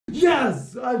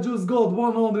Yes! I just got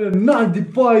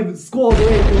 195 squad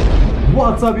rating.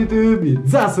 What's up YouTube?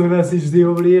 It's S7SHD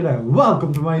over here and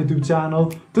welcome to my YouTube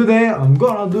channel. Today I'm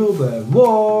gonna do the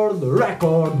world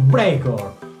record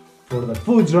breaker. For the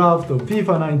full draft of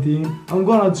FIFA 19, I'm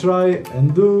gonna try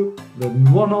and do the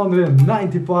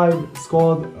 195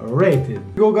 squad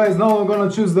rated. Go guys, now I'm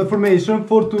gonna choose the formation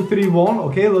 4-2-3-1.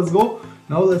 Okay, let's go.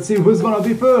 Now let's see who's gonna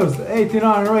be first.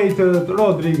 89 rated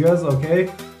Rodriguez, okay.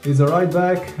 He's a right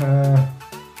back.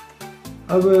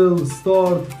 I will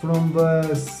start from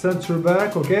the center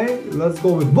back, okay. Let's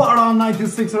go with Baran,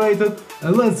 96 rated.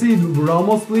 And let's see,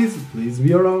 Ramos please. Please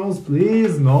be a Ramos,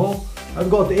 please. No.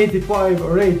 I've got 85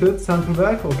 rated center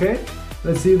back, okay.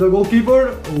 Let's see the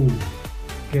goalkeeper. Ooh.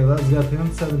 Okay, let's get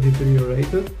him, 73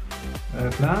 rated.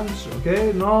 Flange,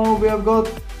 okay. Now we have got...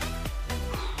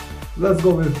 Let's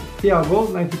go with Thiago,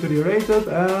 93 rated,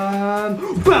 and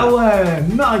Pele,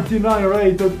 99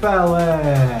 rated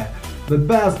Pele. The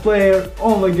best player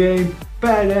on the game,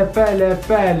 Pele,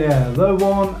 the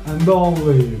one and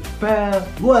only Pele.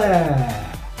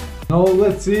 Now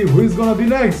let's see who is gonna be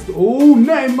next. Oh,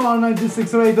 Neymar,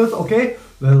 96 rated, okay.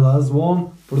 The last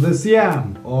one for the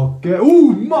Iam. Okay.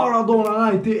 Oh,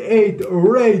 Maradona, 98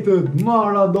 rated.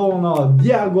 Maradona,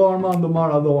 Diego Armando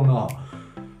Maradona.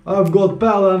 I've got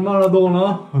Pele and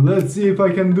Maradona. Let's see if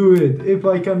I can do it. If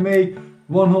I can make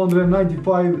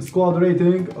 195 squad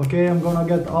rating. Okay, I'm gonna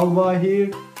get Alba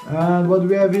here. And what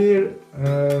we have here?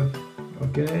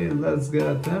 Okay, let's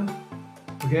get him.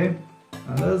 Okay,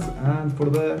 and for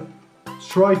the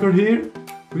striker here,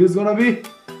 who is gonna be?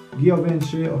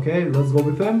 Giovinci. Okay, let's go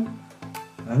with him.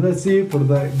 And let's see for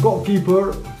the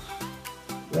goalkeeper.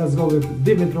 Let's go with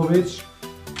Dimitrovic.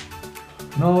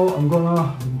 Now I'm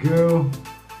gonna go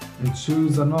and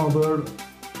choose another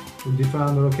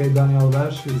defender. Okay, Daniel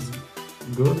Alves is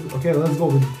good. Okay, let's go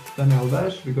with Daniel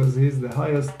Alves because he's the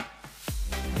highest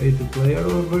rated player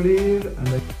over here. And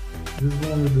this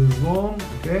one with this one.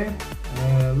 Okay,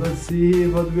 let's see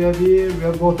what we have here. We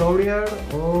have got Aurier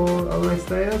or Alex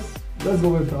Tejas. Let's go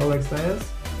with Alex Tejas.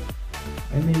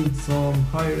 I need some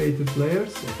high rated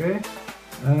players. Okay,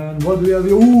 and what we have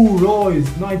here? Ooh,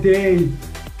 Royce, 98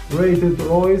 rated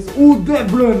Royce. Ooh, De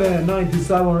Bruyne,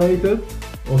 97 rated.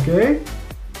 Okay,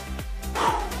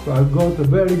 so I've got a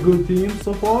very good team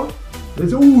so far.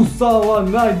 Let's see. Ooh, Salah,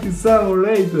 97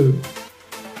 rated.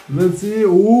 Let's see.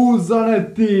 Ooh,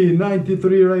 Zanetti,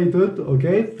 93 rated.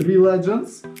 Okay, 3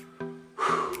 legends.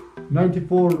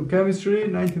 94 chemistry,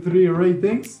 93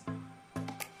 ratings.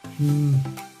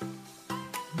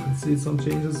 Let's see some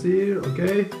changes here.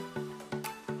 Okay,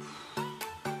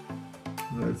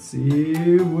 let's see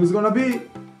who's gonna be.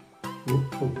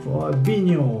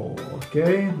 Fabinho.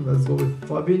 Okay, let's go with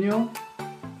Fabinho.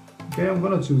 Okay, I'm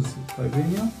gonna choose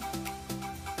Fabinho.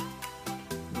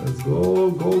 Let's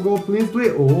go, please.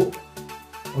 Oh,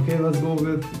 okay, let's go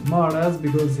with Mahrez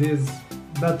because he's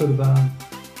better than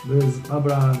this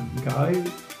Abraham guy.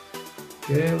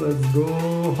 Okay, let's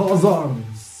go Hazard,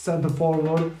 center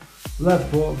forward, left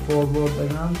forward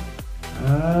again.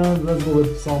 And let's go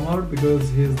with Sommer because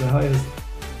he's the highest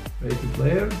rated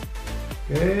player.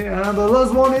 Okay, and the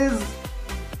last one is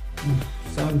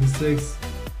 76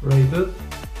 rated.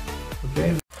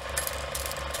 Okay.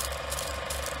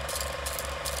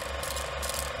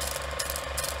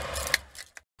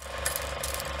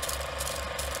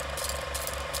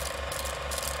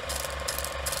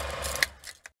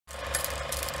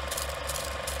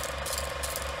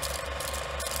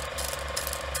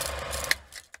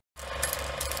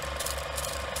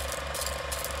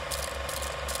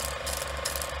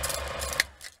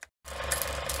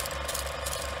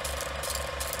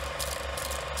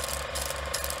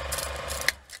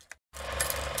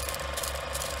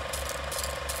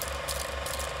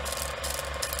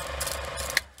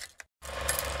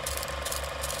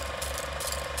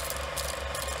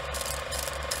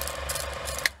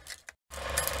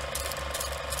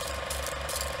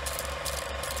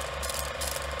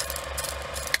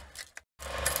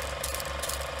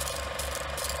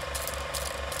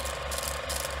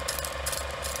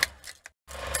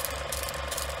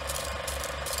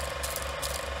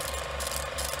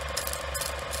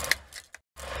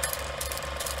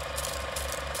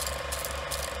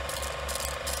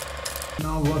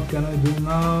 Now what can I do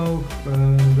now?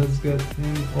 Let's get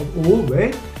him. Oh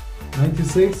wait,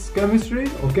 96 chemistry.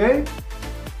 Okay.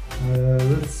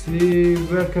 Let's see,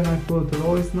 where can I put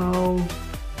Royce now?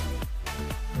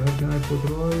 Where can I put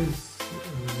Royce?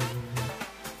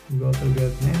 Gotta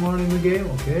get Neymar in the game.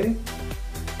 Okay.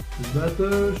 Is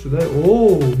better. Should I?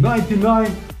 Oh,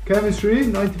 99 chemistry,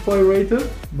 95 rated.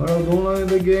 Maradona in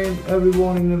the game.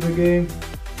 Everyone in the game.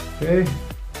 Okay.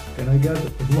 Can I get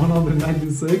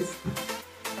 196?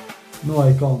 No,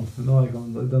 I can't. No, I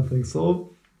can't. I don't think so.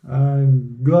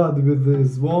 I'm glad with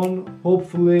this one.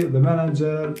 Hopefully the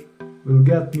manager will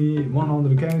get me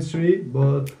 100 chemistry,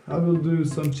 but I will do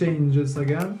some changes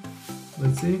again.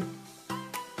 Let's see.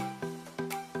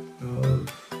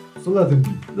 So let it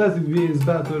be. Let it be is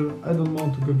better. I don't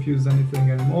want to confuse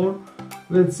anything anymore.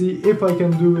 Let's see if I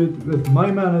can do it with my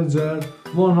manager.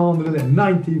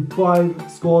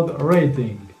 195 squad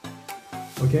rating.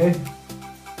 Okay,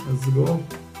 let's go.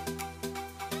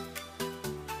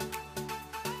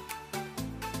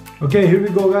 Okay, here we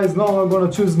go, guys. Now I'm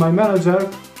gonna choose my manager.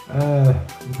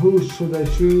 Who should I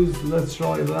choose? Let's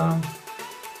try them.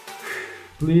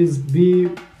 Please be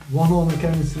 100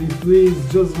 chemistry, please.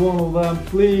 Just one of them,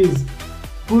 please.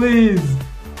 Please.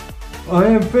 I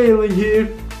am failing here.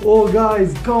 Oh,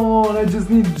 guys, come on. I just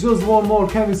need just one more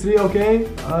chemistry, okay?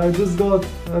 I just got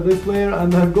this player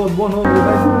and I've got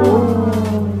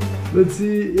 194. Let's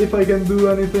see if I can do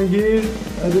anything here.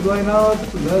 Edit line out.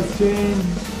 Let's change.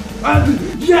 And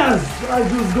yes! I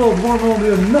just got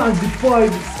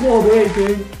 195 squad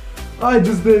rating. I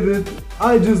just did it.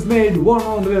 I just made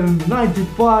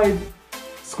 195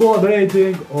 squad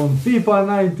rating on FIFA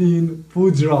 19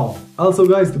 FUT draft. Also,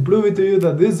 guys, to prove it to you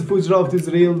that this FUT draft is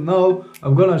real, now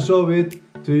I'm gonna show it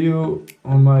to you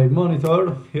on my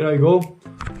monitor. Here I go.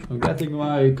 I'm getting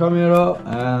my camera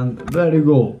and there you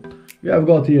go. We have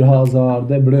got here Hazard,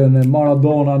 De Bruyne,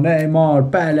 Maradona, Neymar,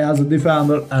 Pele as a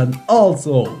defender, and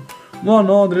also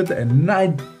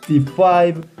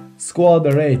 195 squad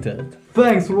rated.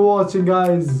 Thanks for watching,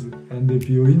 guys, and if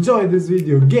you enjoyed this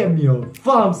video, give me a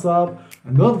thumbs up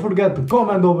and don't forget to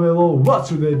comment down below what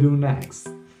should I do next.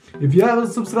 If you haven't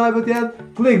subscribed yet,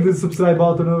 click the subscribe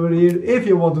button over here if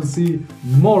you want to see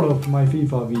more of my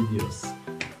FIFA videos.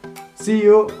 See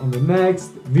you on the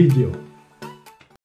next video.